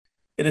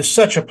It is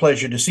such a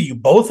pleasure to see you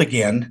both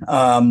again.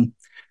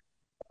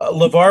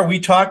 LaVar,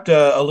 we talked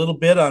a little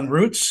bit on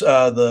Roots,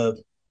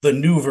 the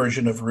new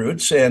version of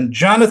Roots, and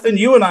Jonathan,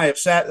 you and I have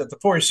sat at the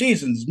Four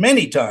Seasons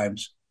many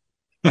times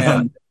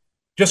and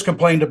just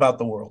complained about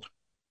the world.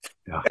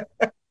 Yeah.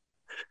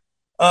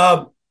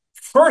 Uh,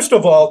 First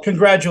of all,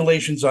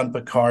 congratulations on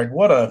Picard.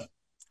 What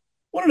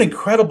an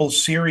incredible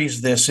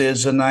series this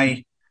is, and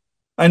I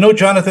know,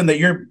 Jonathan, that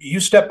you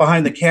step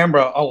behind the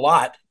camera a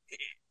lot.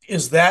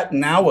 Is that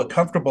now a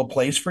comfortable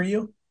place for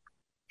you?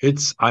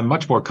 I'm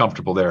much more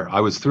comfortable there.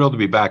 I was thrilled to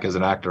be back as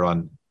an actor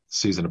on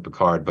season of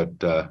Picard,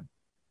 but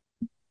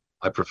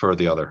I prefer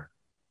the other.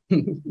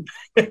 And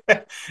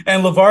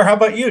LaVar, how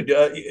about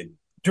you?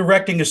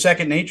 Directing a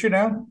second nature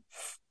now?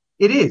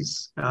 It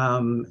is.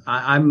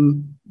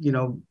 I'm,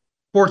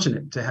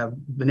 fortunate to have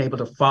been able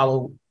to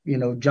follow,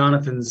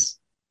 Jonathan's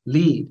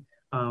lead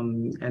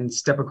and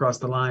step across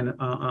the line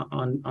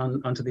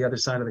onto the other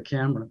side of the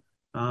camera.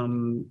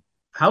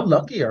 How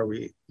lucky are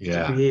we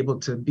to be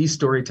able to be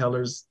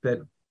storytellers that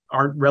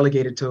aren't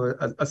relegated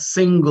to a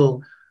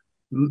single,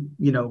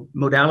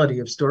 modality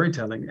of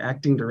storytelling,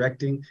 acting,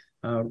 directing,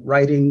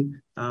 writing,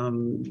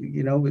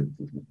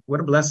 what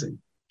a blessing.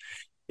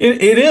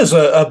 It is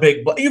a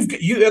big.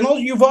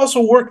 You've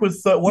also worked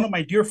with one of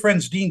my dear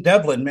friends, Dean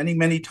Devlin, many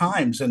many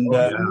times, and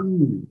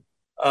Dean's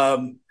a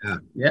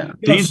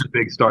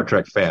big Star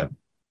Trek fan.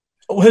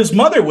 His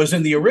mother was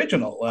in the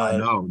original. I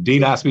know.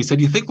 Dean asked me, he said,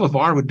 "You think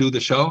LaVar would do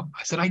the show?"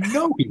 I said, "I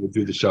know he would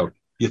do the show."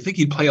 "You think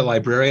he'd play a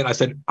librarian?" I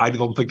said, "I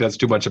don't think that's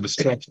too much of a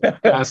stretch."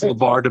 Ask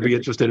LaVar to be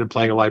interested in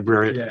playing a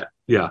librarian.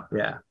 Yeah.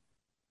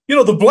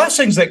 The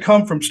blessings that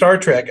come from Star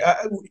Trek.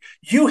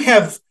 You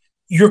have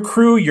your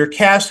crew, your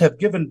cast have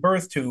given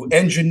birth to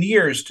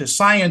engineers, to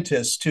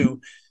scientists,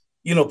 to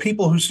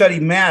people who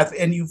study math,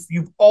 and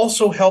you've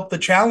also helped the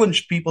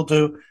challenged people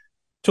to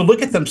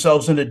look at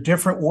themselves in a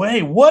different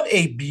way. What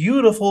a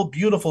beautiful,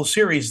 beautiful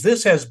series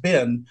this has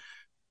been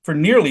for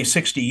nearly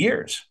 60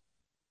 years.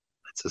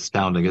 It's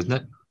astounding, isn't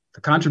it? The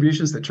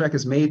contributions that Trek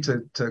has made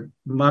to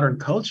modern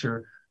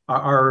culture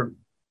are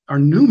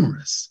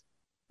numerous.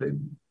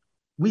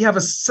 We have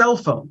a cell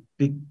phone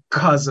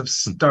because of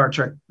Star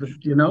Trek.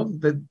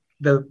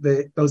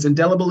 Those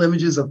indelible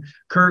images of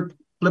Kirk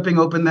flipping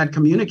open that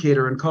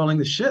communicator and calling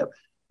the ship.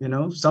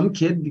 Some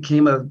kid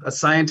became a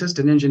scientist,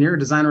 an engineer, a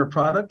designer of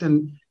product,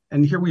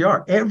 and here we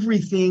are.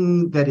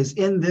 Everything that is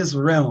in this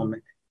realm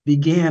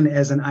began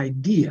as an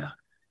idea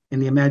in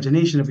the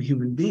imagination of a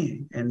human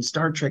being, and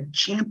Star Trek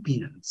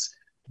champions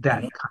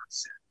that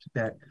concept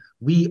that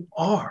we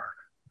are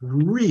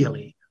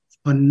really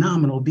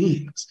phenomenal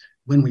beings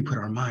when we put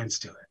our minds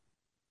to it.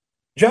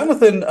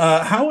 Jonathan,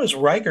 how has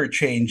Riker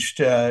changed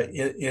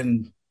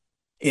in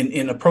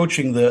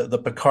approaching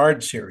the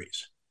Picard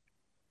series?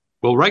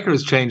 Well, Riker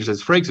has changed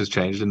as Frakes has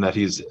changed in that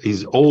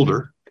he's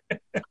older,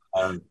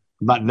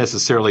 not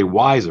necessarily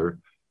wiser,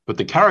 but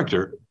the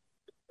character.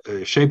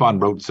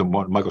 Chabon wrote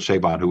Michael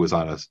Chabon, who was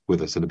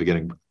with us in the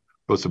beginning,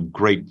 wrote some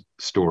great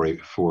story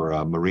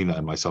for Marina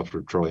and myself,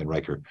 for Troy and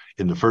Riker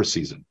in the first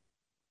season,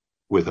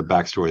 with a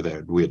backstory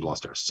that we had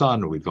lost our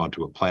son, we'd gone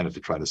to a planet to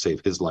try to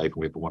save his life, and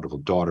we have a wonderful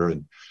daughter,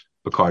 and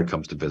Picard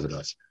comes to visit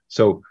us.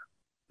 So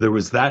there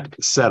was that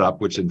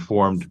setup which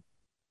informed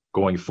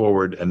going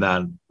forward, and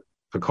then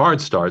Picard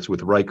starts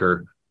with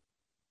Riker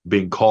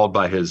being called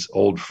by his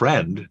old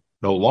friend,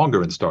 no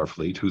longer in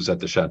Starfleet, who's at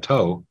the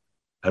chateau,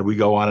 and we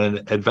go on an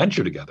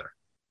adventure together,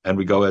 and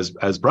we go as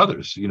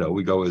brothers.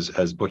 We go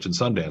as Butch and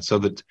Sundance. So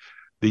that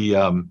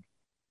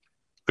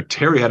what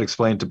Terry had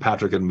explained to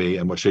Patrick and me,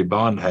 and what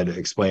Chabon had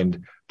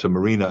explained to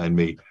Marina and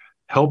me,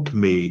 helped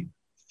me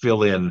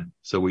fill in.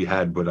 So we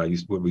had what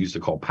we used to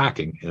call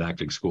packing in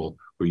acting school,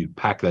 where you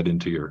pack that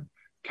into your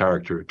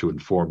character to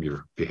inform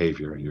your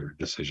behavior and your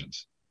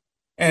decisions.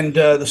 And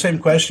the same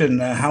question: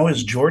 how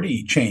has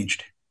Geordi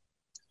changed?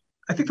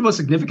 I think the most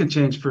significant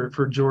change for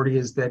Geordi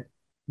is that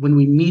when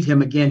we meet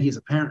him again, he's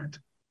a parent,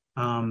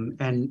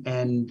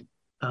 and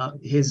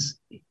his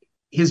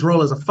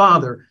role as a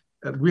father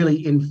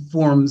really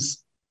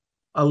informs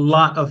a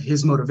lot of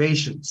his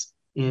motivations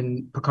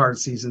in Picard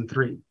season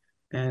 3.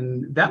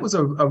 And that was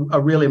a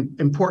really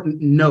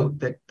important note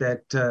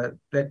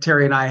that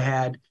Terry and I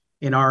had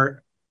in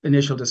our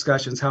initial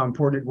discussions, how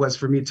important it was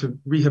for me to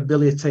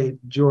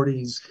rehabilitate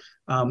Geordi's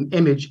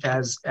image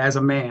as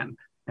a man.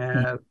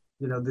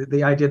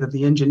 The idea that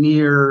the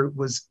engineer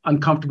was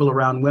uncomfortable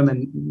around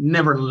women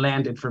never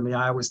landed for me.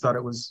 I always thought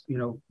it was,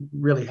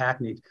 really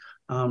hackneyed.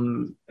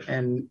 And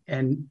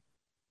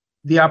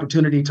the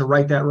opportunity to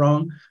right that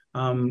wrong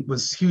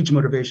was huge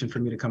motivation for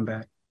me to come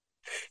back.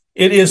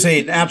 It is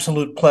an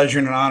absolute pleasure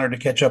and an honor to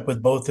catch up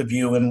with both of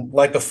you. And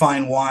like a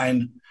fine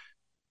wine,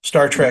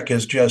 Star Trek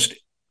is just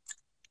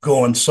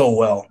going so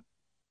well.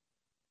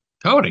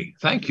 Tony,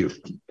 thank you.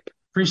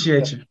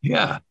 Appreciate you.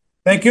 Yeah.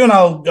 Thank you. And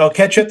I'll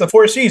catch you at the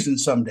Four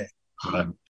Seasons someday.